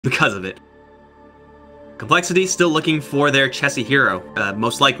because of it. Complexity still looking for their Chessie hero,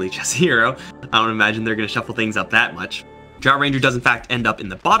 most likely Chessie hero. I don't imagine they're going to shuffle things up that much. Drow Ranger does in fact end up in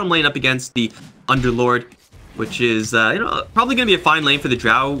the bottom lane up against the Underlord, which is probably going to be a fine lane for the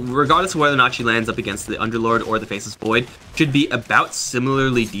Drow, regardless of whether or not she lands up against the Underlord or the Faceless Void. Should be about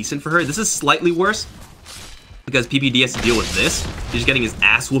similarly decent for her. This is slightly worse because PPD has to deal with this. He's getting his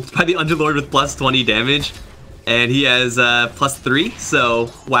ass whooped by the Underlord with plus 20 damage, and he has plus 3,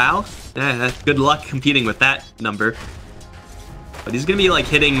 so wow. Good luck competing with that number. But he's gonna be like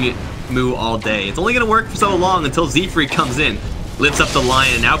hitting Moo all day. It's only gonna work for so long until Z-Freak comes in, lifts up the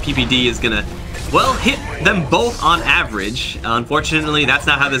line, and now PPD is gonna, well, hit them both on average. Unfortunately, that's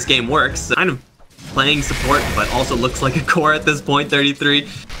not how this game works. Kind of playing support, but also looks like a core at this point, 33.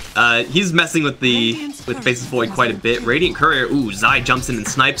 He's messing with the Faceless Void quite a bit. Radiant Courier, ooh, Zai jumps in and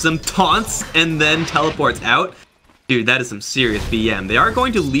snipes him, taunts, and then teleports out. Dude, that is some serious BM. They are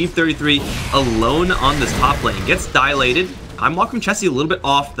going to leave 33 alone on this top lane. Gets dilated. I'm walking Chessie a little bit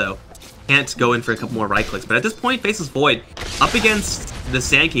off, though. Can't go in for a couple more right clicks. But at this point, Faceless Void up against the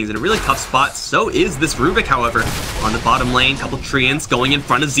Sand Kings in a really tough spot. So is this Rubik, however. On the bottom lane, couple Treants going in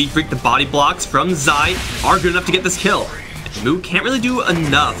front of Z-Freak. The body blocks from Zai are good enough to get this kill. Moo can't really do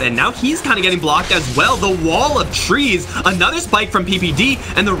enough, and now he's kind of getting blocked as well. The wall of trees, another spike from PPD,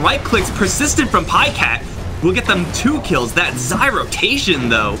 and the right clicks persistent from Pycat. We'll get them 2 kills. That Zai rotation,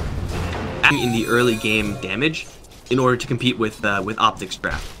 though, in the early game damage in order to compete with OpTic's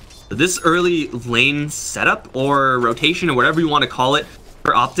draft. So this early lane setup or rotation or whatever you want to call it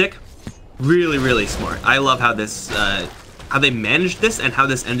for OpTic, really, really smart. I love how this, how they managed this and how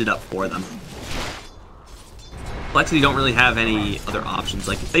this ended up for them. Complexity don't really have any other options.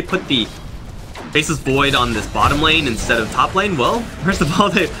 Like if they put the Faceless Void on this bottom lane instead of top lane, well, first of all,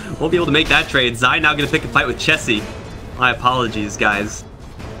 they won't be able to make that trade. Zai now gonna pick a fight with Chessie. My apologies, guys.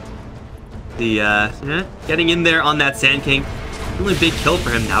 The, getting in there on that Sand King. Really big kill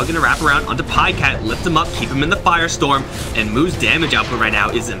for him. Now gonna wrap around onto Pycat, lift him up, keep him in the Firestorm, and Moo's damage output right now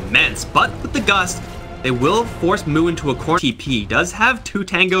is immense. But with the Gust, they will force Moo into a corner. TP does have 2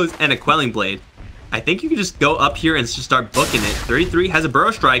 Tangos and a Quelling Blade. I think you can just go up here and just start booking it. 33 has a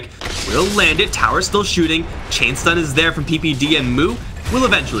Burrow Strike, will land it. Tower's still shooting. Chain Stun is there from PPD, and Moo will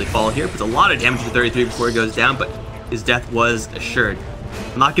eventually fall here. Puts a lot of damage to 33 before he goes down, but his death was assured.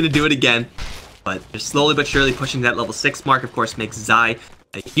 I'm not going to do it again, but just slowly but surely pushing that level 6 mark, of course, makes Zai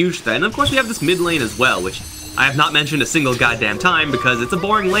a huge threat. And of course, we have this mid lane as well, which I have not mentioned a single goddamn time because it's a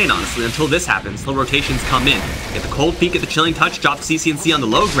boring lane, honestly, until this happens. Until rotations come in. Get the cold peek at the Chilling Touch, drop CC&C on the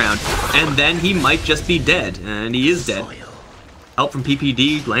low ground, and then he might just be dead. And he is dead. Help from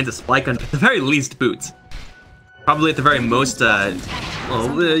PPD, lands a spike on at the very least boots. Probably at the very most,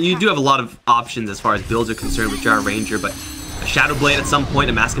 well, you do have a lot of options as far as builds are concerned with Drow Ranger, but a Shadow Blade at some point,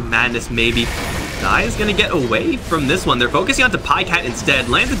 a Mask of Madness maybe. Zai is going to get away from this one. They're focusing onto Pycat instead.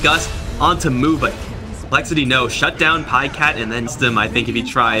 Lands a Gust onto Moo, but Complexity, no. Shut down Pycat and then stem, I think, if he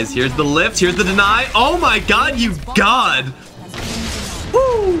tries. Here's the lift. Here's the deny. Oh my god, you god!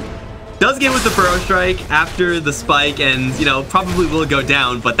 Woo! Does get with the Burrow Strike after the spike and, you know, probably will go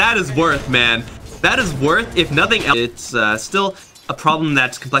down, but that is worth, man. That is worth, if nothing else. It's still a problem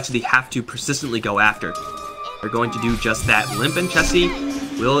that Complexity have to persistently go after. They're going to do just that. Limp and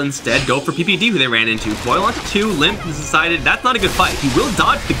Chessie will instead go for PPD, who they ran into. Foil onto 2. Limp has decided that's not a good fight. He will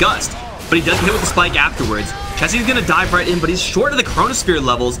dodge the Gust, but he does hit with the spike afterwards. Chessie's gonna dive right in, but he's short of the Chronosphere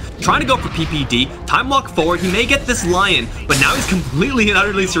levels, trying to go for PPD. Time walk forward, he may get this Lion, but now he's completely and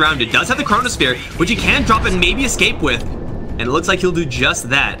utterly surrounded. Does have the Chronosphere, which he can drop and maybe escape with, and it looks like he'll do just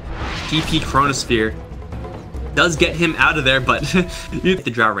that. TP Chronosphere does get him out of there, but you the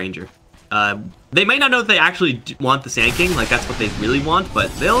Drow Ranger. They might not know that they actually want the Sand King, like that's what they really want, but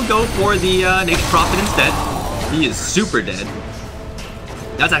they'll go for the Nature Prophet instead. He is super dead.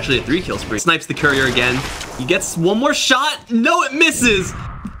 That's actually a 3-kill spree. Snipes the Courier again. He gets one more shot. No, it misses.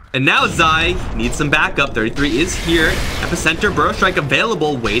 And now Zai needs some backup. 33 is here. Epicenter, Burrow Strike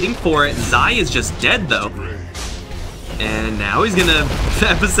available, waiting for it. Zai is just dead, though. And now he's gonna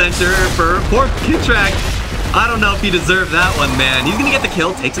Epicenter for poor Kitrak. I don't know if he deserved that one, man. He's gonna get the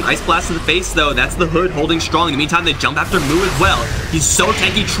kill. Takes an Ice Blast to the face, though. That's the Hood holding strong. In the meantime, they jump after Moo as well. He's so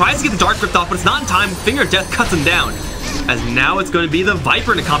tanky. Tries to get the Dark Rift off, but it's not in time. Finger of Death cuts him down. As now it's going to be the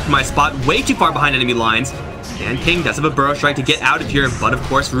Viper in a compromised spot, way too far behind enemy lines. Sand King does have a Burrow Strike to get out of here, but of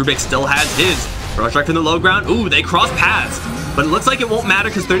course Rubik still has his. Burrow Strike from the low ground. Ooh, they cross paths. But it looks like it won't matter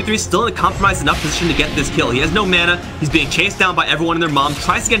because 33 is still in a compromised enough position to get this kill. He has no mana. He's being chased down by everyone and their mom.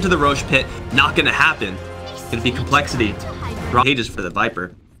 Tries to get into the Roche pit. Not going to happen. It's going to be Complexity. Pages for the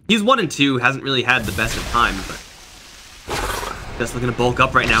Viper. He's 1 and 2. Hasn't really had the best of times, but That's looking to bulk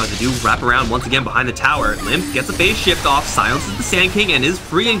up right now as they do wrap around once again behind the tower. Limp gets a phase shift off, silences the Sand King, and is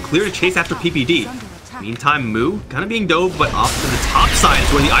free and clear to chase after PPD. Meantime, Moo kind of being dove, but off to the top side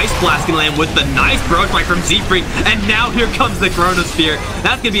is where the Ice Blast can land with the nice Bro Strike from Z-Freak, and now here comes the Chronosphere.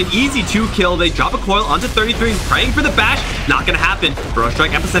 That's going to be an easy 2-kill. They drop a coil onto 33, praying for the bash. Not going to happen. Bro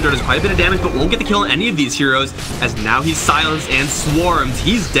Strike Epicenter does quite a bit of damage, but won't get the kill on any of these heroes, as now he's silenced and swarmed.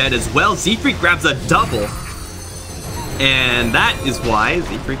 He's dead as well. Z-Freak grabs a double. And that is why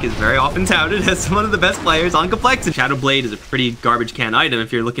Z-Freak is very often touted as one of the best players on Complexity. Shadow Blade is a pretty garbage can item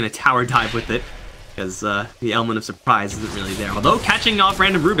if you're looking to tower dive with it, because the element of surprise isn't really there. Although catching off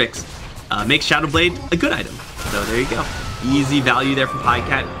random Rubiks makes Shadow Blade a good item. So there you go. Easy value there from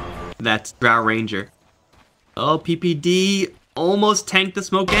PieCat. That's Drow Ranger. Oh, PPD almost tanked the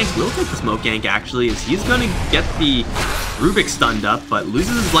smoke gank. Will take the smoke gank actually, as he's going to get the Rubik stunned up, but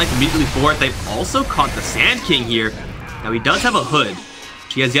loses his life immediately for it. They've also caught the Sand King here. Now he does have a hood.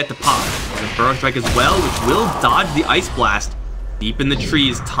 He has yet to pop. And a Burrow Strike as well, which will dodge the Ice Blast. Deep in the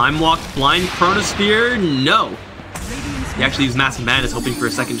trees, Time Walk, Blind Chronosphere, no. He actually used Massive Madness, hoping for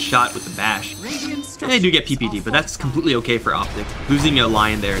a second shot with the bash. And they do get PPD, but that's completely okay for OpTic. Losing a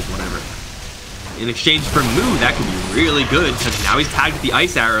Lion there is whatever. In exchange for Moo, that could be really good, because now he's tagged with the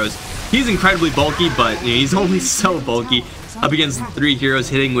Ice Arrows. He's incredibly bulky, but you know, he's only so bulky. Up against 3 heroes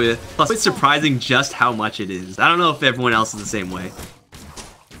hitting with, plus it's surprising just how much it is. I don't know if everyone else is the same way.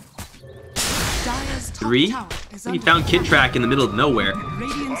 3. He found Kid Track in the middle of nowhere.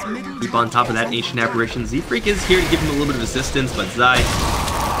 Keep on top of that Ancient Apparition. Z-Freak is here to give him a little bit of assistance, but Zai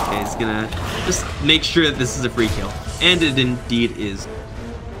is gonna just make sure that this is a free kill. And it indeed is.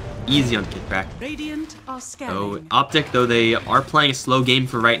 Easy on Kid Track. So OpTic, though they are playing a slow game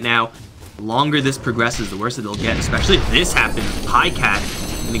for right now, the longer this progresses, the worse it'll get, especially if this happens.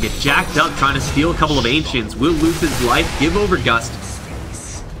 PieCat gonna get jacked up trying to steal a couple of Ancients, will lose his life, give over Gust,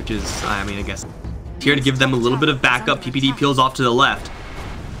 which is, I mean, I guess here to give them a little bit of backup. PPD peels off to the left.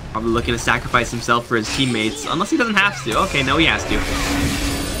 Probably looking to sacrifice himself for his teammates, unless he doesn't have to. Okay, no, he has to.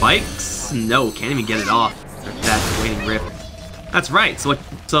 Spikes? No, can't even get it off. That waiting rip. That's right.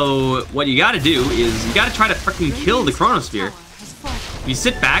 So what you gotta do is you gotta try to freaking kill the Chronosphere. If you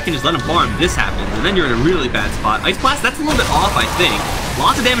sit back and just let him farm, this happens, and then you're in a really bad spot. Ice Blast, that's a little bit off, I think.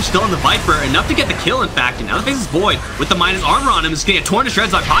 Lots of damage still on the Viper, enough to get the kill, in fact, and now the face is Void with the minus armor on him. Is gonna get torn to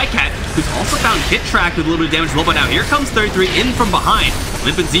shreds by PieCat, who's also found Hit Track with a little bit of damage low by now. Here comes 33 in from behind.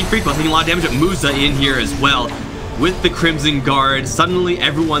 Limp and Z-Freak was taking a lot of damage at Musa in here as well. With the Crimson Guard, suddenly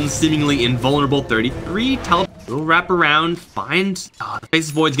everyone's seemingly invulnerable. 33 will wrap around, find... Oh, the face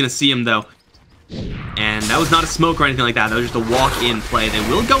is Void's gonna see him though. And that was not a smoke or anything like that. That was just a walk-in play. They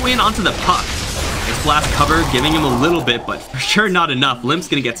will go in onto the puck. Ice Blast cover, giving him a little bit, but for sure not enough. Limp's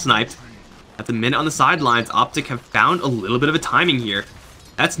gonna get sniped. At the minute on the sidelines, OpTic have found a little bit of a timing here.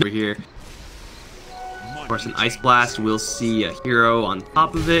 That's over here. Of course, an Ice Blast. We'll see a hero on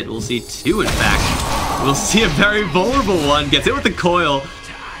top of it. We'll see 2, in fact. We'll see a very vulnerable one. Gets hit with the coil.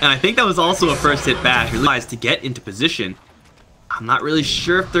 And I think that was also a first hit bash. Realized to get into position. I'm not really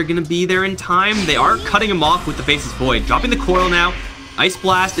sure if they're going to be there in time. They are cutting him off with the Faceless Void. Dropping the coil now. Ice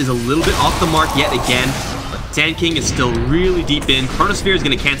Blast is a little bit off the mark yet again. But Sand King is still really deep in. Chronosphere is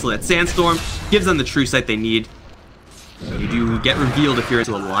going to cancel that Sandstorm. Gives them the true sight they need. You do get revealed if you're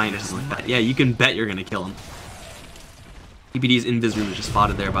into a line or something like that. Yeah, you can bet you're going to kill him. PPD's Invis Room is just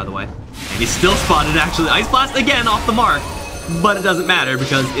spotted there, by the way. And he's still spotted, actually. Ice Blast, again, off the mark. But it doesn't matter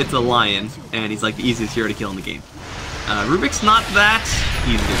because it's a Lion. And he's like the easiest hero to kill in the game. Rubik's not that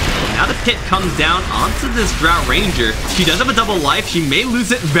easy to kill. Now the pit comes down onto this Drow Ranger. She does have a double life. She may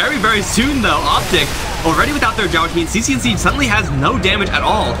lose it very, very soon, though. OpTic already without their Drow, which means CCNC suddenly has no damage at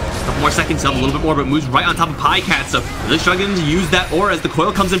all. A couple more seconds, help a little bit more, but moves right on top of PieCat, so really struggling to use that aura as the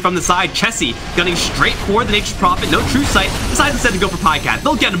coil comes in from the side. Chessie gunning straight for the Nature's Prophet. No true sight. Decides instead to go for PieCat.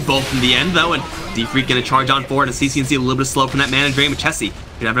 They'll get them both in the end, though, and Z-Freak gonna charge on forward, and CCNC a little bit slow from that mana drain with Chessie.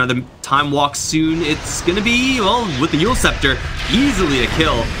 Gonna have another time walk soon. It's gonna be, well, with the Yule Scepter, easily a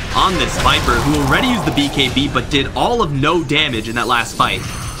kill on this Viper, who already used the BKB, but did all of no damage in that last fight.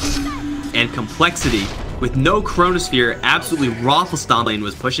 And Complexity, with no Chronosphere, absolutely Raffle Stomp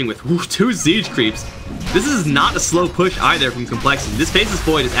was pushing with 2 Siege Creeps. This is not a slow push either from Complexity. This Faceless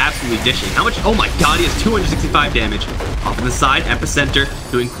Void is absolutely dishing. How much? Oh my god, he has 265 damage. Off on the side, Epicenter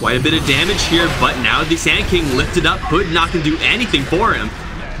doing quite a bit of damage here, but now the Sand King lifted up, Hood not gonna do anything for him.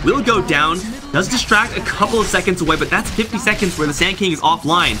 Will go down, does distract a couple of seconds away, but that's 50 seconds where the Sand King is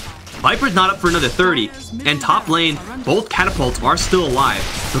offline. Viper's not up for another 30, and top lane, both catapults are still alive.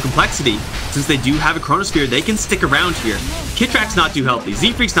 So Complexity, since they do have a Chronosphere, they can stick around here. Kid Track's not too healthy,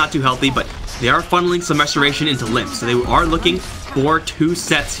 Z-Freak's not too healthy, but they are funneling some restoration into Limp, so they are looking for 2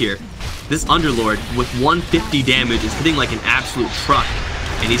 sets here. This Underlord with 150 damage is hitting like an absolute truck,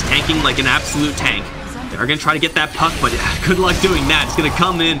 and he's tanking like an absolute tank. They're gonna try to get that puck, but good luck doing that. It's gonna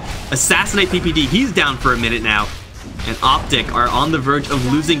come in, assassinate PPD. He's down for a minute now, and OpTic are on the verge of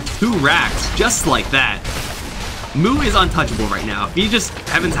losing 2 racks just like that. Moo is untouchable right now. If he just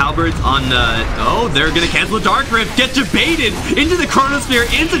Heaven's Halberds on, oh, they're gonna cancel the Dark Rift, get debated into the Chronosphere,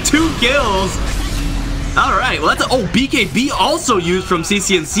 into 2 kills. All right, well, that's oh, BKB also used from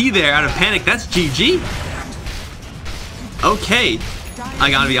CCNC there out of panic. That's GG. Okay, I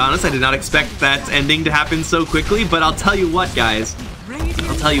gotta be honest, I did not expect that ending to happen so quickly, but I'll tell you what, guys.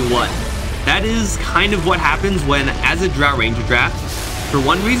 I'll tell you what. That is kind of what happens when, as a Drow Ranger draft, for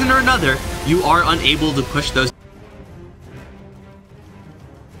one reason or another, you are unable to push those.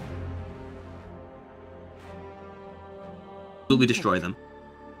 Absolutely destroy them.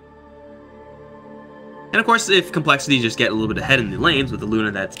 And of course, if complexities just get a little bit ahead in the lanes with the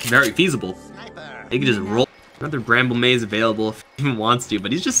Luna, that's very feasible. They can just roll. Another Bramble Maze available if he even wants to,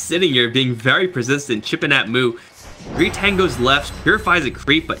 but he's just sitting here being very persistent, chipping at Moo. 3 tangos left, purifies a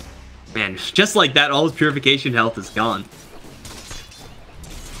creep, but man, just like that, all his purification health is gone.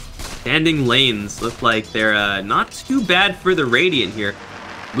 Standing lanes look like they're not too bad for the Radiant here.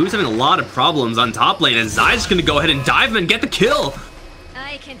 Moo's having a lot of problems on top lane, and Zai's gonna go ahead and dive him and get the kill.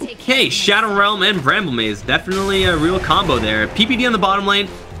 Okay, Shadow Realm and Bramble Maze, definitely a real combo there. PPD on the bottom lane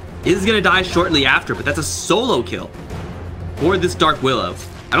is gonna die shortly after, but that's a solo kill for this Dark Willow.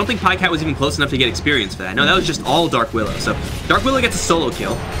 I don't think Pycat was even close enough to get experience for that. No, that was just all Dark Willow. So Dark Willow gets a solo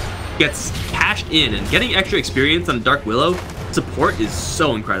kill, gets cashed in, and getting extra experience on Dark Willow support is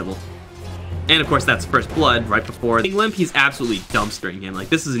so incredible. And of course, that's First Blood right before the Limp. He's absolutely dumpstering him. Like,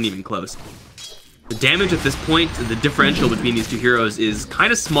 this isn't even close. The damage at this point, the differential between these 2 heroes is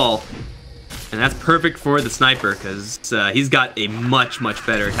kind of small. And that's perfect for the Sniper, because he's got a much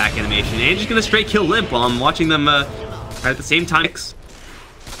better attack animation. And he's just going to straight kill Limp while I'm watching them right at the same time.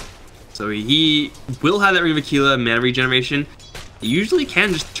 So he will have that Ring of Aquila mana regeneration. You usually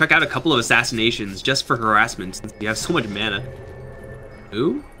can just check out a couple of assassinations just for harassment, since you have so much mana.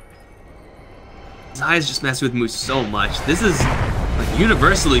 Ooh? Zai's just messing with Moose so much. This is like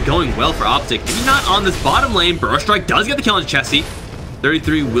universally going well for OpTic. Maybe not on this bottom lane. Burrow Strike does get the kill on Chessie.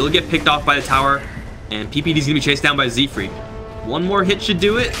 33 will get picked off by the tower, and PPD's gonna be chased down by Zfreak. 1 more hit should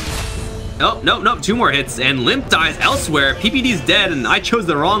do it. Oh, no, 2 more hits, and Limp dies elsewhere. PPD's dead, and I chose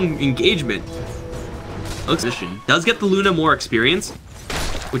the wrong engagement. Does get the Luna more experience,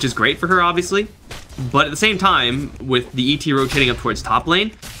 which is great for her, obviously. But at the same time, with the ET rotating up towards top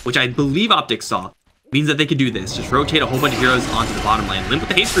lane, which I believe OpTic saw, means that they could do this. Just rotate a whole bunch of heroes onto the bottom lane. Limp with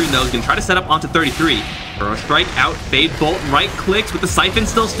the haste rune, though, is going to try to set up onto 33. Burrow Strike out, Fade Bolt, right clicks with the Siphon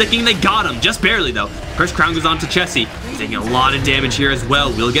still sticking. They got him, just barely, though. First Crown goes on to Chessie. He's taking a lot of damage here as well.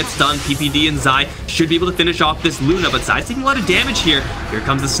 Will get stunned. PPD and Zai should be able to finish off this Luna, but Zai's taking a lot of damage here. Here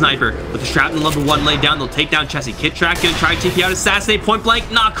comes the Sniper with the Shrapnel number 1 laid down. They'll take down Chessie. Kit Track going to try to TP out, assassinate point blank.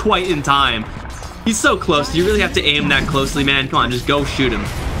 Not quite in time. He's so close. You really have to aim that closely, man. Come on, just go shoot him.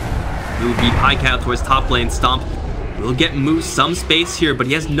 Moo beat Pycat towards top lane. Stomp will get Moose some space here, but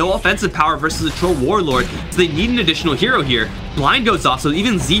he has no offensive power versus a Troll Warlord, so they need an additional hero here. Blind goes off, so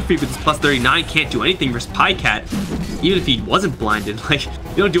even Zfreak with his plus 39 can't do anything versus Pycat. Even if he wasn't blinded, like,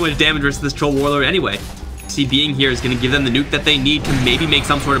 you don't do much damage versus this Troll Warlord anyway. See, being here is going to give them the nuke that they need to maybe make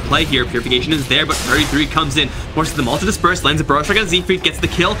some sort of play here. Purification is there, but 33 comes in, forces them all to disperse, lands a Burrow Strike on Zfreak, gets the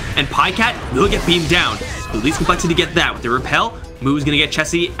kill, and Pycat will get beamed down. The least complexity to get that. With the Repel, Moo's going to get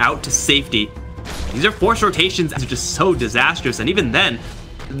Chessie out to safety. These are forced rotations, they're just so disastrous, and even then,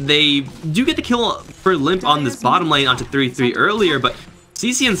 they do get the kill for Limp on this bottom lane onto 33 earlier, but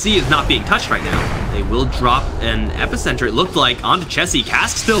CCNC is not being touched right now. They will drop an Epicenter, it looked like, onto Chessie.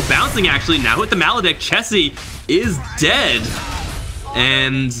 Cask still bouncing, actually. Now with the Maledict, Chessie is dead.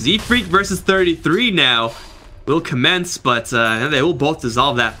 And Zfreak versus 33 now will commence, but they will both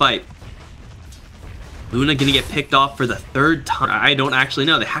dissolve that fight. Luna gonna get picked off for the 3rd time. I don't actually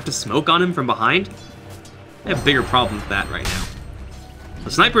know. They have to smoke on him from behind. They have bigger problems with that right now.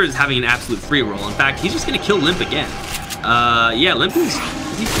 The Sniper is having an absolute free roll. In fact, he's just gonna kill Limp again. Yeah, Limp is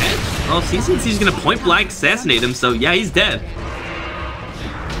he dead? Well, CCNC's gonna point blank assassinate him, so yeah, he's dead.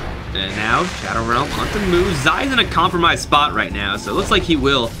 And now, Shadow Realm onto Moo. Zai's in a compromised spot right now, so it looks like he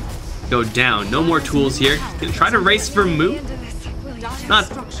will go down. No more tools here. Gonna try to race for Moo.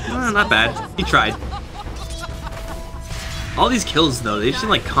 Not bad. He tried. All these kills, though, they seem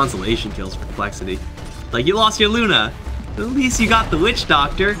like consolation kills for complexity. Like, you lost your Luna. At least you got the Witch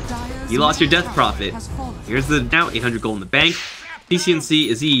Doctor. You lost your Death Prophet. Here's the now 800 gold in the bank. CCNC,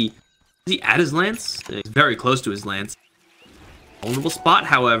 is he at his lance? He's very close to his lance. Vulnerable spot,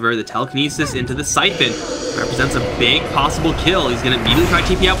 however, the telekinesis into the siphon represents a big possible kill. He's going to immediately try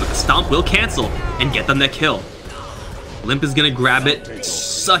TP out, but the stomp will cancel and get them that kill. Limp is going to grab it.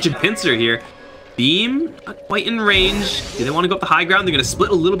 Such a pincer here. Beam, not quite in range. Do they want to go up the high ground? They're going to split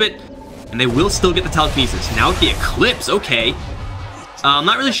a little bit, and they will still get the telekinesis. Now with the Eclipse, okay. I'm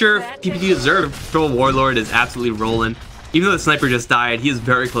not really sure if PPD deserved. Troll Warlord is absolutely rolling. Even though the sniper just died, he is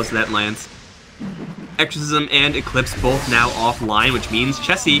very close to that lance. Exorcism and Eclipse both now offline, which means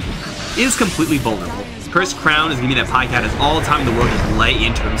Chessie is completely vulnerable. Cursed Crown is going to be that Pycat has all the time in the world just lay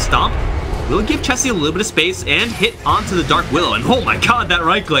into him. Stomp will give Chessie a little bit of space and hit onto the Dark Willow. And oh my god, that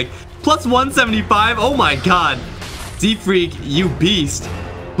right click. Plus 175. Oh my god. Z-Freak, you beast.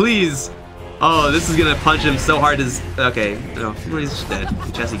 Please. Oh, this is going to punch him so hard. Okay, no, he's just dead.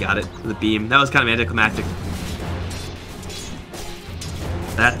 Chessie got it with a beam. That was kind of anticlimactic.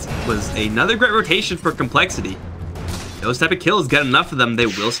 That was another great rotation for Complexity. Those type of kills, get enough of them, they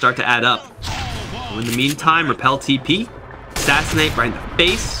will start to add up. So in the meantime, Repel TP, Assassinate right in the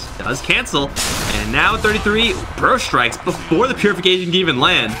face, does cancel. And now at 33, Burrow strikes before the Purification can even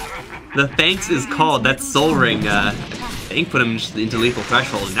land. The thanks is called. That Soul Ring, Thank put him into lethal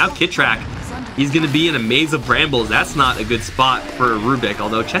threshold. And now Kitrak, he's going to be in a maze of brambles. That's not a good spot for Rubik,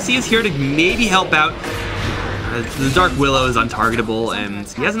 although Chessie is here to maybe help out. The Dark Willow is untargetable, and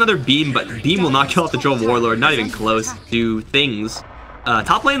he has another beam, but beam will not kill off the Troll Warlord, not even close to things.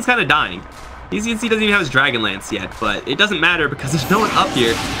 Top lane's kind of dying. ECNC doesn't even have his Dragon Lance yet, but it doesn't matter because there's no one up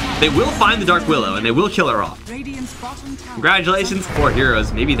here. They will find the Dark Willow, and they will kill her off. Congratulations, 4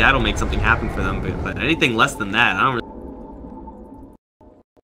 heroes. Maybe that'll make something happen for them, but anything less than that, I don't really...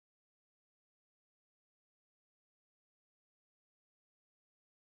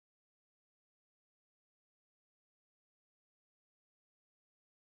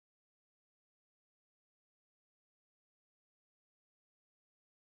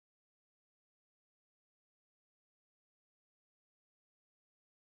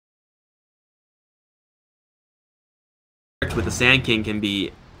 with the Sand King can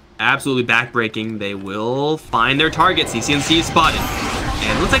be absolutely backbreaking. They will find their target. CCNC is spotted.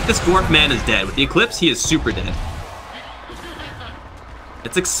 And it looks like this dwarf man is dead. With the Eclipse, he is super dead.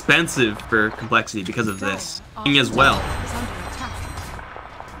 It's expensive for Complexity because of this as well.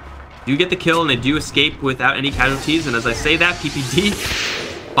 You get the kill and they do escape without any casualties. And as I say that, PPD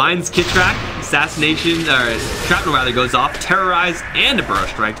finds Kitrak. Assassination, or Shrapnel rather, goes off. Terrorize and a Burrow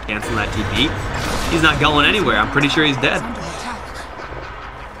Strike to cancel that TP. He's not going anywhere. I'm pretty sure he's dead.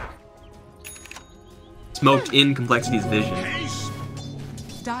 Smoked in Complexity's vision.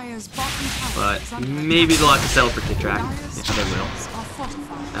 But maybe they'll have to settle for Kitrak. Yeah, they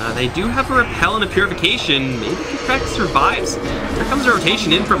will. They do have a Repel and a Purification. Maybe Kitrak survives. Here comes a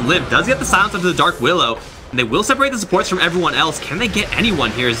rotation in from Limp. Does get the silence onto the Dark Willow. And they will separate the supports from everyone else. Can they get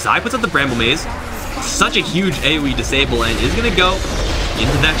anyone here? Zai puts up the Bramble Maze. Such a huge AoE disable and is going to go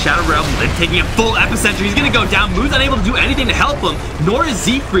into that Shadow Realm. Limp taking a full epicenter. He's going to go down. Moon's unable to do anything to help him, nor is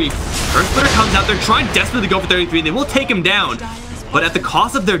Z-Freak. Earth Splitter comes out. They're trying desperately to go for 33, and they will take him down. But at the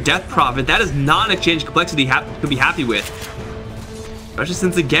cost of their Death Prophet, that is not an exchange Complexity could be happy with. Especially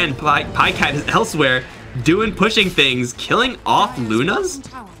since, again, Pycat is elsewhere, pushing things, killing off Lunas?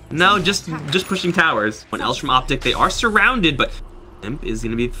 No, just pushing towers. One else from OpTic, they are surrounded, but Imp is going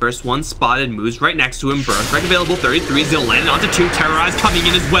to be the first one spotted, moves right next to him. Burrow Strike available, 33 is going to land onto 2. Terrorize coming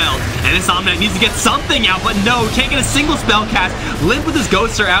in as well. And Insomniac needs to get something out, but no, can't get a single spell cast. Limp with his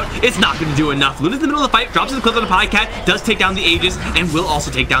Ghosts are out. It's not going to do enough. Luna's in the middle of the fight, drops to the cliff on the Pycat, does take down the Aegis, and will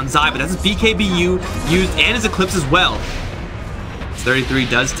also take down Zai, but that's his BKBU used and his Eclipse as well. 33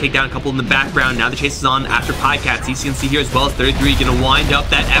 does take down a couple in the background. Now the chase is on after Pycat. CCNC here as well as 33 going to wind up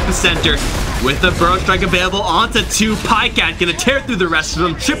that epicenter with the Burrow Strike available onto 2. Pycat going to tear through the rest of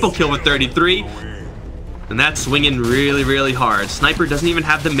them. Triple kill with 33. And that's swinging really, really hard. Sniper doesn't even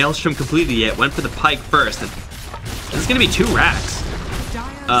have the Maelstrom completed yet. Went for the Pike first. And this is going to be 2 racks.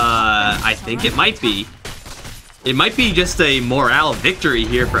 I think it might be. It might be just a morale victory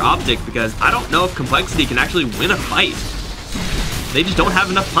here for OpTic because I don't know if Complexity can actually win a fight. They just don't have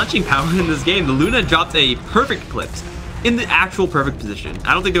enough punching power in this game. The Luna dropped a perfect Eclipse in the actual perfect position.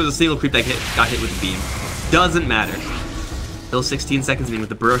 I don't think there was a single creep that got hit with the beam. Doesn't matter. Still 16 seconds in with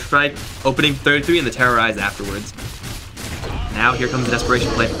the Burrow Strike, opening 33 and the Terrorize afterwards. Now here comes the desperation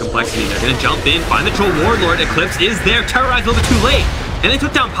play for Complexity. They're going to jump in, find the Troll Warlord. Eclipse is there. Terrorize a little bit too late. And they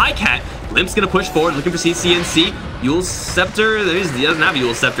took down Pycat. Limp's going to push forward, looking for CCNC. Eul's Scepter. He doesn't have a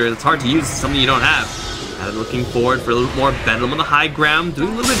Eul's Scepter. It's hard to use. It's something you don't have. Looking forward for a little more Bedlam on the high ground, doing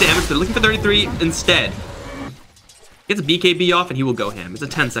a little bit of damage. They're looking for 33 instead. Gets a BKB off and he will go ham. It's a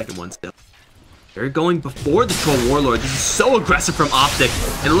 10-second one still. They're going before the Troll Warlord. This is so aggressive from OpTic,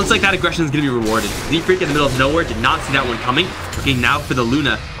 and it looks like that aggression is going to be rewarded. Z-Freak in the middle of nowhere did not see that one coming. Looking now for the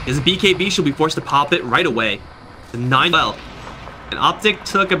Luna. Is a BKB, she'll be forced to pop it right away. The 9 well. And OpTic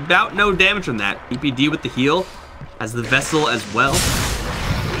took about no damage from that. EPD with the heal, has the Vessel as well.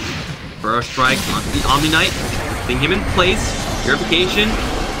 Burrow Strike onto the Omni Knight, putting him in place. Purification,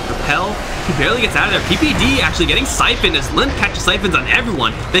 Repel. He barely gets out of there. PPD actually getting siphoned as Limp catches siphons on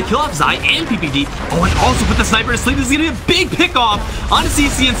everyone. They kill off Zai and PPD. Oh, and also put the sniper to sleep. This is going to be a big pick off onto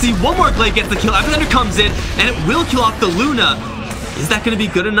CCNC. One more Glade gets the kill. Epicenter comes in, and it will kill off the Luna. Is that going to be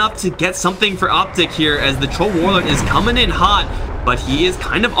good enough to get something for OpTic here as the Troll Warlord is coming in hot? But he is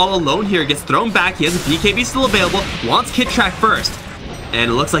kind of all alone here. Gets thrown back. He has a BKB still available. Wants Kit Track first. And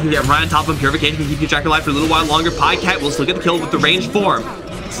it looks like he'll get right on top of him. Purification can keep Kit Track alive for a little while longer. Pycat will still get the kill with the ranged form.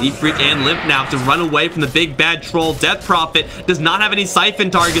 Z-Freak and Limp now have to run away from the big bad troll. Death Prophet does not have any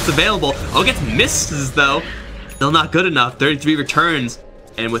siphon targets available. Oh, gets misses though. Still not good enough. 33 returns.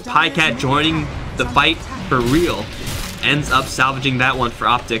 And with Pycat joining the fight for real, ends up salvaging that one for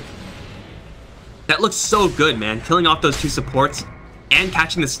OpTic. That looks so good, man. Killing off those two supports and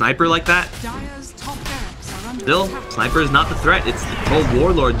catching the sniper like that. Still, sniper is not the threat. It's the Troll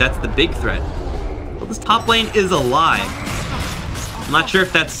Warlord that's the big threat. Well, this top lane is alive. I'm not sure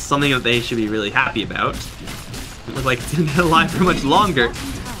if that's something that they should be really happy about. It looks like it's gonna be alive for much longer.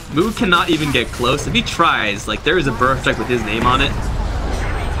 Moo cannot even get close. If he tries, like, there is a Burrow Strike with his name on it.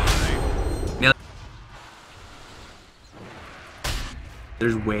 Now,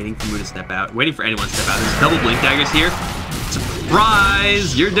 there's waiting for Moo to step out. Waiting for anyone to step out. There's double blink daggers here.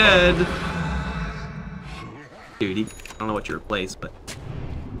 Surprise! You're dead. Dude, I don't know what you replaced, but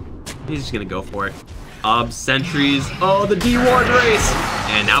he's just gonna go for it. Sentries. Oh, the D-Ward race!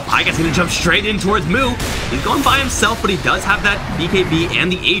 And now Pycat's gonna jump straight in towards Moo. He's going by himself, but he does have that BKB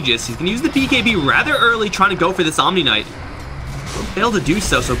and the Aegis. He's gonna use the BKB rather early, trying to go for this Omni Knight. He'll fail to do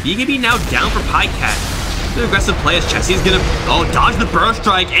so, so BKB now down for Pycat. The aggressive play as Chessie's gonna, dodge the Burrow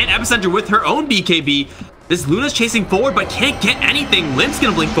Strike and Epicenter with her own BKB. This Luna's chasing forward, but can't get anything. Limp's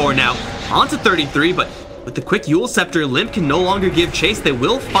gonna blink forward now. Onto 33, but with the quick Yule Scepter, Limp can no longer give chase. They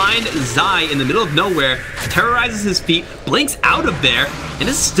will find Zai in the middle of nowhere, terrorizes his feet, blinks out of there, and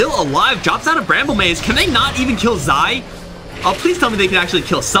is still alive. Drops out of Bramble Maze. Can they not even kill Zai? Oh, please tell me they can actually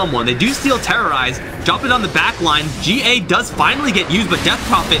kill someone. They do steal Terrorize, drop it on the back line. GA does finally get used, but Death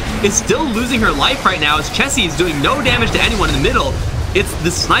Prophet is still losing her life right now as Chessie is doing no damage to anyone in the middle. It's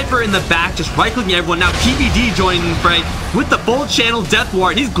the sniper in the back, just right-clicking everyone. Now PPD joining the fray with the full channel Death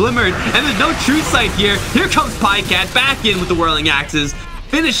Ward. He's glimmered, and there's no true sight here. Here comes Pycat back in with the whirling axes,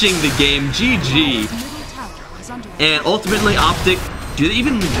 finishing the game. GG. And ultimately, OpTic, do they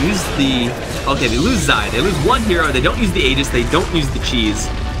even use the... Okay, they lose Zai. They lose one hero. They don't use the Aegis. They don't use the cheese.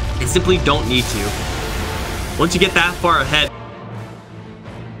 They simply don't need to. Once you get that far ahead,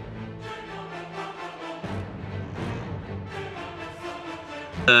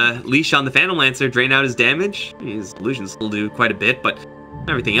 leash on the Phantom Lancer, drain out his damage. His illusions still do quite a bit, but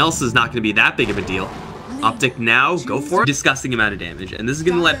everything else is not going to be that big of a deal. OpTic now go for a disgusting amount of damage, and this is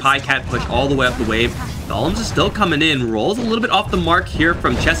going to let Pycat push all the way up the wave. The Golems are still coming in, rolls a little bit off the mark here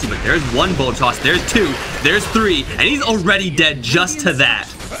from Chessie, but there's one bullet toss, there's two, there's three, and he's already dead just to that.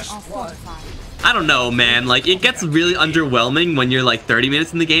 I don't know, man, like, it gets really underwhelming when you're like 30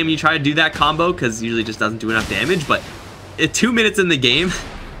 minutes in the game and you try to do that combo, because usually it just doesn't do enough damage, but 2 minutes in the game,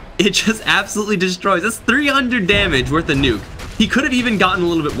 it just absolutely destroys. That's 300 damage worth of nuke. He could have even gotten a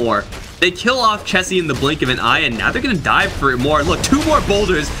little bit more. They kill off Chessie in the blink of an eye, and now they're going to dive for more. Look, 2 more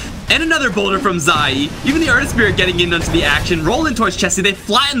boulders, and another boulder from Zai. Even the Artist Spirit getting in onto the action, rolling towards Chessie. They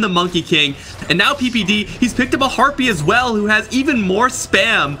flatten the Monkey King, and now PPD, he's picked up a Harpy as well, who has even more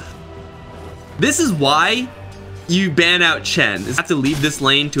spam. This is why you ban out Chen. Is have to leave this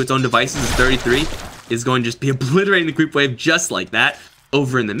lane to its own devices. It's 33. Is going to just be obliterating the creep wave just like that.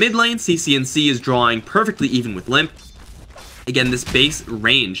 Over in the mid lane, CCNC is drawing perfectly even with Limp. Again, this base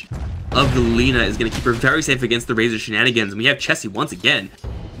range of the Lina is going to keep her very safe against the Razor shenanigans. And we have Chessie once again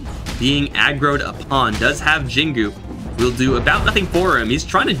being aggroed upon. Does have Jingu. Will do about nothing for him. He's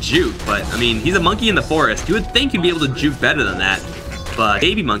trying to juke, but I mean, he's a monkey in the forest. You would think he'd be able to juke better than that. But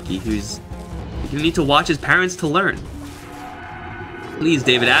baby monkey, who's you need to watch his parents to learn. Please,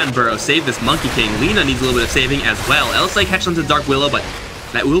 David Attenborough, save this Monkey King. Lina needs a little bit of saving as well. Elsai catches onto Dark Willow, but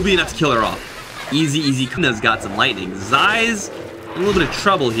that will be enough to kill her off. Easy, easy. Kuna's got some lightning. Zai's in a little bit of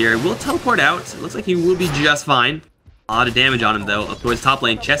trouble here. Will teleport out. It looks like he will be just fine. A lot of damage on him, though. Up towards top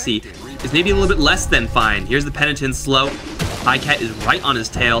lane, Chessie is maybe a little bit less than fine. Here's the Penitent slow. Pycat is right on his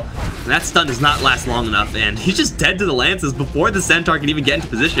tail. And that stun does not last long enough, and he's just dead to the lances before the Centaur can even get into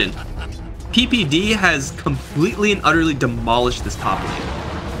position. PPD has completely and utterly demolished this top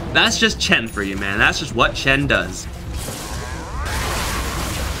lane. That's just Chen for you, man. That's just what Chen does.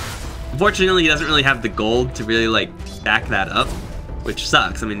 Unfortunately, he doesn't really have the gold to really, like, back that up, which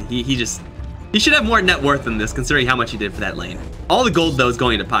sucks. I mean, he should have more net worth than this, considering how much he did for that lane. All the gold, though, is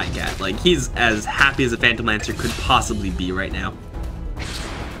going to PyCat. Like, he's as happy as a Phantom Lancer could possibly be right now.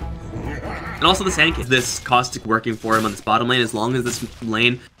 And also the Sand King. This caustic working for him on this bottom lane, as long as this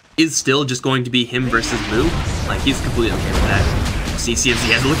lane is still just going to be him versus Moo. Like, he's completely okay with that.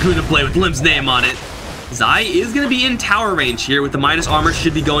 CCNC has a Laguna play with Lim's name on it. Zai is going to be in tower range here with the minus armor,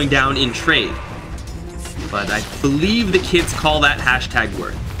 should be going down in trade. But I believe the kids call that hashtag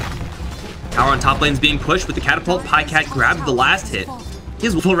worth. Tower on top lane's being pushed with the catapult. PyCat grabbed the last hit. He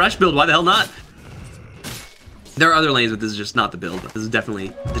has full rush build, why the hell not? There are other lanes, but this is just not the build. This is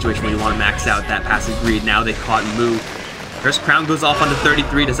definitely a situation where you want to max out that passive greed. Now they've caught Moo. First crown goes off onto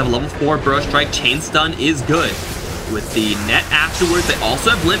 33, does have a level 4 burrow strike. Chain stun is good. With the net afterwards, they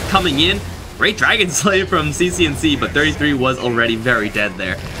also have Limp coming in. Great Dragon Slay from CCNC, but 33 was already very dead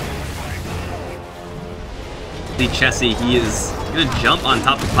there. The Chessie, he is going to jump on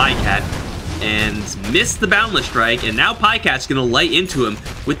top of PyCat and miss the Boundless Strike, and now PyCat's going to lay into him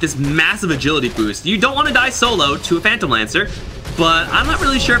with this massive agility boost. You don't want to die solo to a Phantom Lancer, but I'm not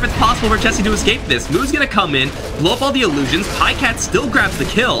really sure if it's possible for Chessie to escape this. Moo's going to come in, blow up all the illusions. PyCat still grabs the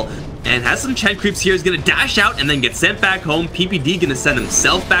kill, and has some Chen creeps here. He's going to dash out and then get sent back home. PPD going to send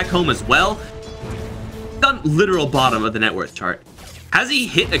himself back home as well. On literal bottom of the net worth chart. Has he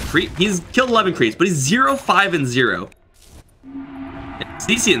hit a creep? He's killed 11 creeps, but he's 0, 5, and 0.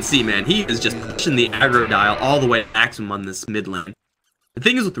 CCNC, man, he is just pushing the aggro dial all the way to maximum on this mid lane. The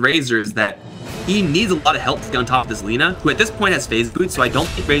thing is with Razor is that he needs a lot of help to get on top of this Lina, who at this point has phase boot, so I don't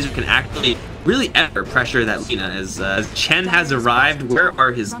think Razor can actually really ever pressure that Lina. As Chen has arrived, where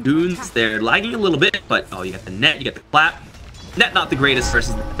are his goons? They're lagging a little bit, but oh, you got the net, you got the clap. Net not the greatest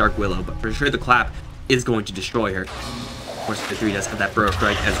versus the Dark Willow, but for sure the clap is going to destroy her. Of course, the 3 does have that burrow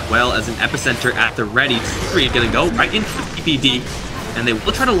strike as well as an epicenter at the ready. 3 gonna go right into the PPD, and they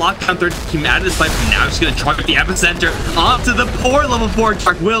will try to lock down third team out of this fight, but now just gonna charge the epicenter onto the poor level 4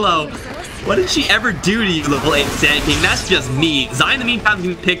 Dark Willow. What did she ever do to you, level 8 Sand King? That's just me. Zai in the meantime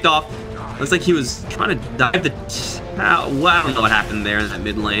being picked off. Looks like he was trying to dive the... well, I don't know what happened there in that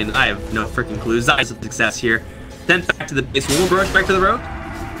mid lane. I have no freaking clue. Zai's a success here. Sent back to the base. One more burrow strike to the road.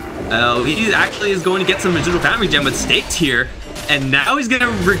 He actually is going to get some residual foundry gem with staked here, and now he's going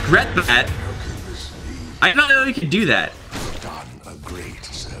to regret that. I did not know he could do that.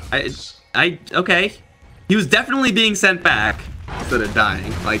 Okay. He was definitely being sent back instead of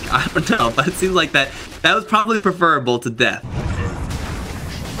dying. Like, I don't know, but it seems like that was probably preferable to death.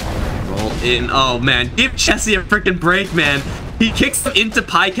 Roll in. Oh, man. Give Chessie a freaking break, man. He kicks him into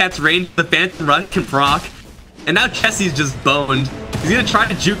PyCat's range. The Phantom Run can proc. And now Chessie's just boned. He's gonna try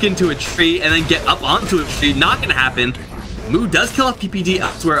to juke into a tree and then get up onto a tree. Not gonna happen. Moo does kill off PPD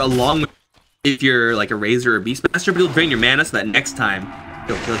elsewhere, along with if you're like a Razor or Beastmaster, but he'll drain your mana so that next time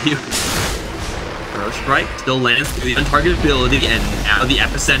he'll kill you. Burrow Strike still lands through the untargeted ability, and now the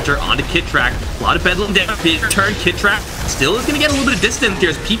epicenter onto Kit Track. A lot of Bedlam damage being returned. Kit Track still is gonna get a little bit of distance here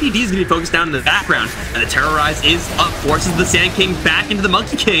as PPD is gonna be focused down in the background, and the Terrorize is up, forces the Sand King back into the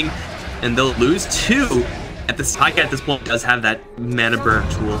Monkey King, and they'll lose 2. At this PyCat at this point does have that mana burn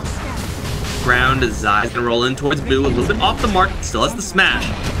tool. Ground is Zai's gonna roll in towards Boo, a little bit off the mark, still has the smash.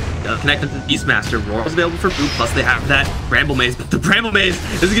 Connected to the Beastmaster. Roar is available for Boo, plus they have that Bramble Maze, but the Bramble Maze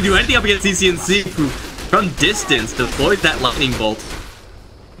isn't gonna do anything up against CCNC, who from distance deploys that lightning bolt.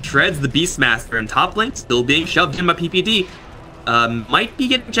 Shreds the Beastmaster, and top lane still being shoved in by PPD. Might be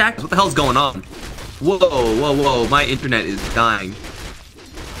getting jacked. What the hell's going on? Whoa, whoa, whoa, my internet is dying.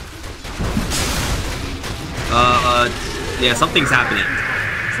 Yeah, something's happening.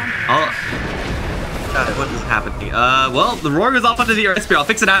 What is happening? Well, the Roar goes off onto the Earth Spear. I'll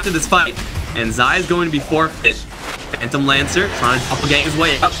fix it after this fight. And Zai is going to be forfeit. Phantom Lancer trying to doppelgang his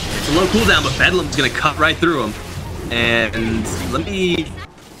way up. It's a low cooldown, but Bedlam's going to cut right through him. And let me...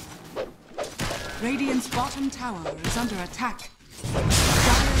 Radiant's bottom tower is under attack. Dire's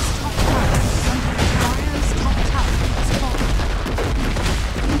top tower is under attack. Dire's top tower is falling.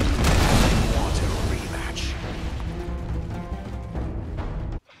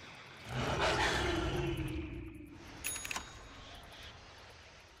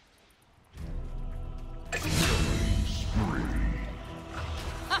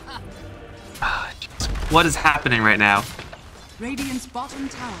 What is happening right now? Radiant's bottom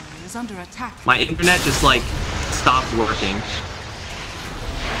tower is under attack. My internet just like stopped working.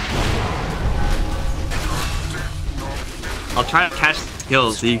 I'll try to catch the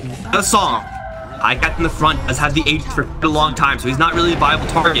kills. So you can get a song. PyCat in the front does have the Aegis for a long time, so he's not really a viable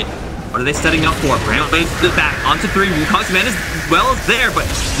target. What are they setting up for? Brandon to the back, onto 3. Wukong's command as well as there, but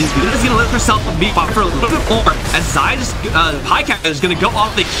Luna's gonna let herself be for a little bit more. As Zai just, PyCat is gonna go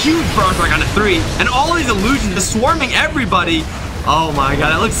off the huge burn strike onto 3, and all these illusions are swarming everybody. Oh my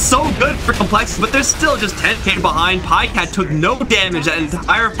god, that looks so good for Complexity, but they're still just 10k behind. PyCat took no damage that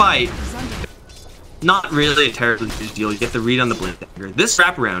entire fight. Not really a terribly huge deal. You get the read on the blink dagger. This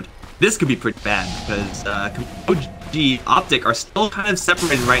wraparound, this could be pretty bad because OG, OpTic are still kind of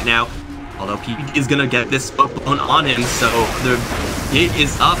separated right now. Although PPD is gonna get this smoke blown on him, so the gate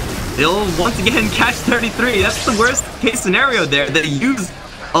is up. They'll once again catch 33. That's the worst case scenario there. They use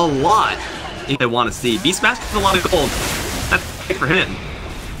a lot if they want to see. Beastmaster with a lot of gold. That's great for him.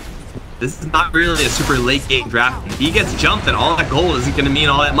 This is not really a super late game draft. If he gets jumped, then all that gold isn't going to mean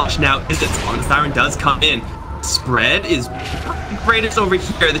all that much now, is it? As long as Siren does come in. Spread is greatest over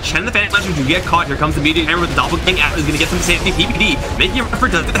here. The Chen, the Phantom Legend, do get caught. Here comes the Meteor Hammer with the Doppelgang out. Is going to get some safety. PPD making a run for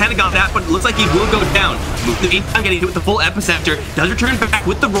does get the hand got that, but it looks like he will go down. Move the meantime, getting hit with the full epicenter. Does return back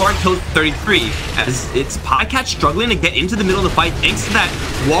with the roar and kills 33. As it's PyCat struggling to get into the middle of the fight thanks to that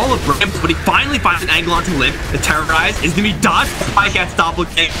wall of ramps, but he finally finds an angle onto Limp. The Terrorize is going to be dodged by PyCat's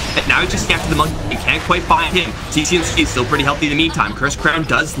Doppelgang, and now he's just after the monkey. You can't quite find him. CCNC is still pretty healthy in the meantime. Curse Crown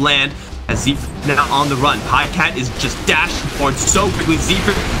does land. As Zephyr now on the run. PyCat is just dashing forward so quickly.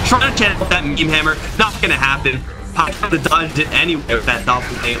 Zephyr trying to channel that meme hammer. Not gonna happen. PyCat dodged it anyway with that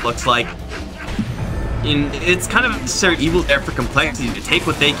doppelganger, it looks like. It's kind of a necessary evil there for Complexity to take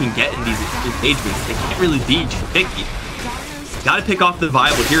what they can get in these engagements. They can't really be too picky. Gotta pick off the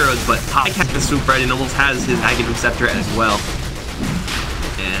viable heroes, but PyCat can swoop right in, almost has his Aghanim Scepter as well.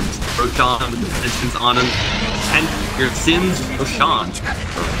 And Roshan with the tensions on him. And here Sims Roshan.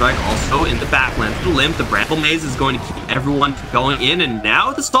 Strike also in the backland. The Limp, the Bramble Maze is going to keep everyone going in, and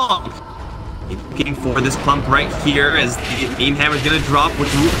now the song. Looking for this clump right here as the Beam Hammer is going to drop with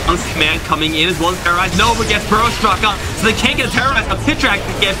Wukong's command coming in as well as Terrorize. Nova gets Burrow struck up, so they can't get a Terrorize. A pit track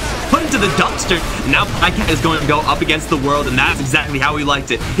to get put into the dumpster. And now PyCat is going to go up against the world, and that's exactly how he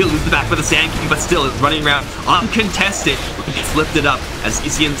liked it. He'll lose the back for the Sand King, but still is running around uncontested. Gets lifted up as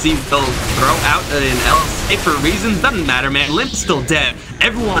ECNC will throw out an LSA for reasons. Doesn't matter, man. Limp's still dead.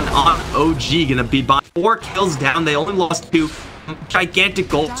 Everyone on OG gonna be by 4 kills down. They only lost 2. Gigantic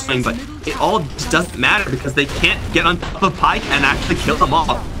gold swing, but it all just doesn't matter because they can't get on top of PyCat and actually kill them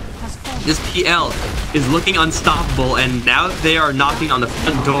off. This PL is looking unstoppable, and now they are knocking on the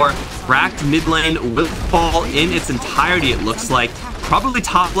front door. Racked mid lane will fall in its entirety, it looks like. Probably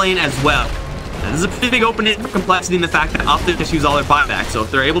top lane as well. Now, this is a pretty big opening for Complexity in the fact that OpTic just use all their buyback, so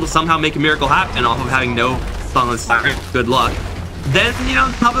if they're able to somehow make a miracle happen off of having no Sunless Siren, good luck. Then, you know,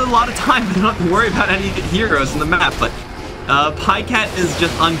 probably a lot of time, they don't have to worry about any heroes in the map, but PyCat is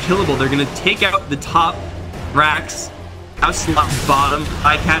just unkillable. They're going to take out the top racks, out slot bottom.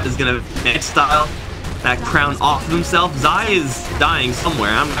 PyCat is going to next style that crown off of himself. Zai is dying somewhere.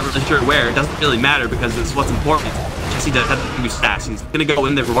 I'm not really sure where. It doesn't really matter because it's what's important. Jesse does have the 2 stacks. He's going to go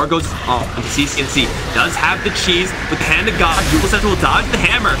in there. Roar goes off into CCNC. Does have the cheese with the hand of God. Dual Central will dodge the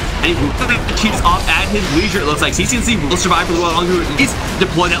hammer. And he will put the cheese off at his leisure. It looks like CCNC will survive for a little longer. At least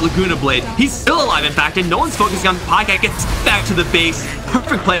deploy that Laguna Blade. He's still alive, in fact, and no one's focusing on PyCat. Gets back to the base.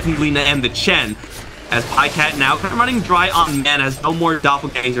 Perfect play from Lina and the Chen. As PyCat now kind of running dry on mana, has no more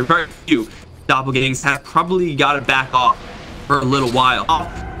doppelgangers, or very few doppelgangers, have probably got to back off for a little while.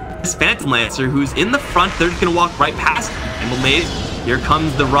 This Phantom Lancer, who's in the front, they're just going to walk right past Bramble Maze. Here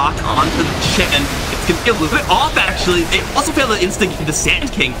comes the rock onto the Chen. It's going to be a little bit off, actually. They also fail to instigate the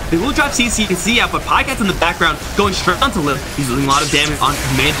Sand King. They will drop CCNC out, but PyCat's in the background, going straight onto Limp. He's losing a lot of damage on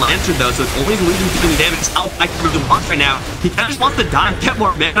his main Lancer, though, so it's only the Legion doing damage. It's not like he really wants right now. He kind of just wants to die and get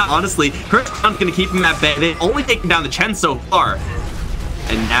more mana, honestly. Curse Crown's going to keep him at bay. They've only taken down the Chen so far.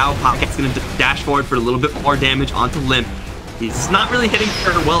 And now PyCat's going to dash forward for a little bit more damage onto Limp. He's not really hitting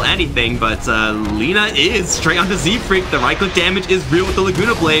for, well, anything, but Lina is straight onto Z-Freak. The right-click damage is real with the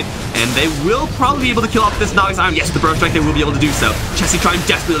Laguna Blade, and they will probably be able to kill off this Novice Iron. Yes, the Burrow Strike, they will be able to do so. Jessie trying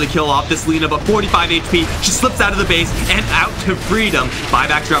desperately to kill off this Lina, but 45 HP. She slips out of the base and out to freedom.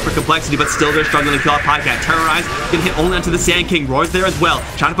 Buybacks are up for Complexity, but still they're struggling to kill off PyCat. Terrorize, gonna hit only onto the Sand King. Roar's there as well.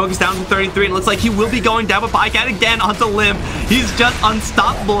 Trying to focus down to 33, and it looks like he will be going down with PyCat again onto Limp. He's just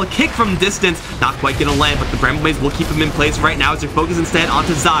unstoppable. A kick from distance. Not quite gonna land, but the Bramble Maze will keep him in place right now as they're focused instead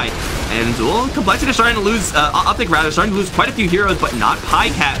onto Zai. And, well, Complexity is starting to lose, OpTic rather, starting to lose quite a few heroes, but not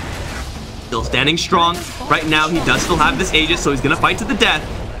PyCat. Still standing strong. Right now, he does still have this Aegis, so he's gonna fight to the death.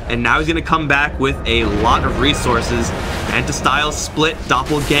 and now he's going to come back with a lot of resources. Manta-style split,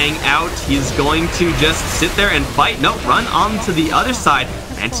 doppelgang out. He's going to just sit there and fight. No, run on to the other side.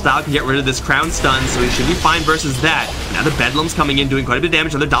 Manta-style can get rid of this crown stun, so he should be fine versus that. Now the Bedlam's coming in, doing quite a bit of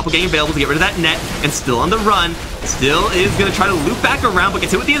damage. Another doppelgang available to get rid of that net, and still on the run. Still is going to try to loop back around, but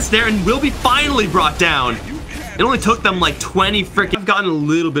gets hit with the ensnare and will be finally brought down. It only took them like 20 freaking... I've gotten a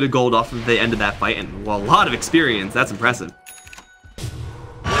little bit of gold off of the end of that fight, and well, a lot of experience. That's impressive.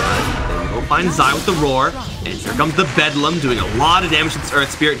 Go find Zai with the roar, and here comes the Bedlam, doing a lot of damage to this Earth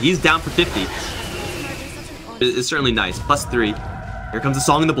Spirit. He's down for 50. It's certainly nice. +3. Here comes the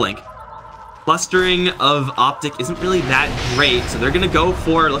Song in the Blink. Clustering of OpTic isn't really that great, so they're gonna go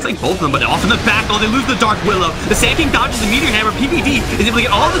for, looks like both of them, but off in the back, oh, they lose the Dark Willow. The Sand King dodges the Meteor Hammer. PPD is able to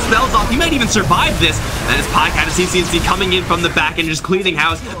get all the spells off. He might even survive this. And it's Podcast and CCNC coming in from the back and just cleaning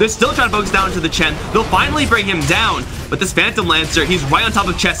house. They're still trying to focus down to the Chen. They'll finally bring him down, but this Phantom Lancer, he's right on top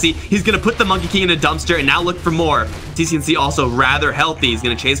of Chessie. He's gonna put the Monkey King in a dumpster and now look for more. CCNC also rather healthy. He's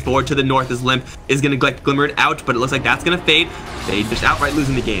gonna chase forward to the north. His limp is gonna get glimmered out, but it looks like that's gonna fade. They just outright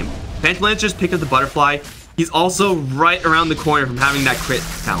losing the game. Phantom Lancer's picked up the butterfly. He's also right around the corner from having that crit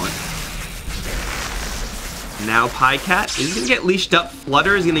talent. Now Pycat is going to get leashed up.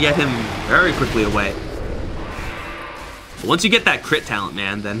 Flutter is going to get him very quickly away. But once you get that crit talent,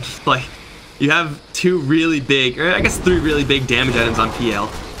 man, then like you have 2 really big, or I guess 3 really big damage items on PL.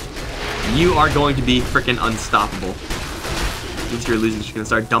 You are going to be freaking unstoppable. These your illusions are going to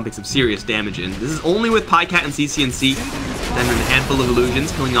start dumping some serious damage in. This is only with Pycat and CCNC. Then a handful of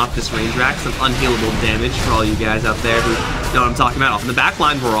illusions killing off this range rack. Some unhealable damage for all you guys out there who know what I'm talking about. Off in the back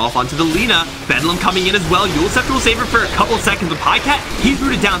line, we're off onto the Lina. Bedlam coming in as well. Eul Scepter will save her for a couple of seconds. But Pycat, he's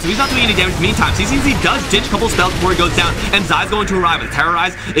rooted down, so he's not doing any damage in the meantime. CCNC does ditch a couple of spells before he goes down, and Zai's going to arrive. And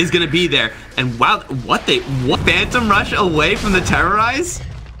Terrorize is going to be there. And wow, what Phantom Rush away from the Terrorize?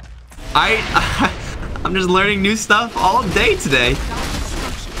 I'm just learning new stuff all day today.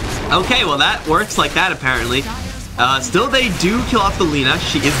 Okay, well that works like that apparently. Still they do kill off the Lina.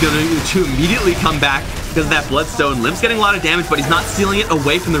 She is going to immediately come back because of that Bloodstone. Limp's getting a lot of damage, but he's not stealing it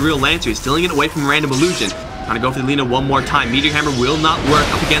away from the real Lancer. He's stealing it away from random illusion. Trying to go for the Lina one more time. Meteor Hammer will not work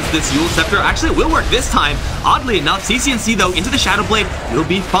up against this Eul Scepter. Actually, it will work this time. Oddly enough, CCNC though, into the Shadow Blade will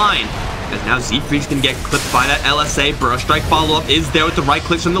be fine. As now Z-Freak's gonna get clipped by that LSA. Burrow Strike follow-up is there with the right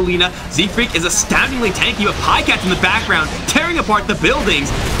clicks from the Lina. Z-Freak is astoundingly tanky, but Pycat's in the background, tearing apart the buildings.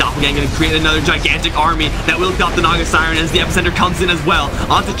 Doppelgang gonna create another gigantic army that will kill off the Naga Siren as the epicenter comes in as well.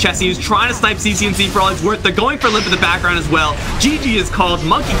 Onto Chessie, who's trying to snipe CCNC for all it's worth. They're going for Limp in the background as well. GG is called.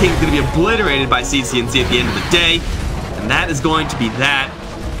 Monkey King's gonna be obliterated by CCNC at the end of the day. And that is going to be that.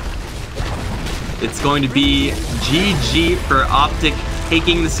 It's going to be GG for OpTic,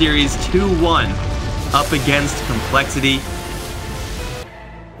 taking the series 2-1 up against Complexity.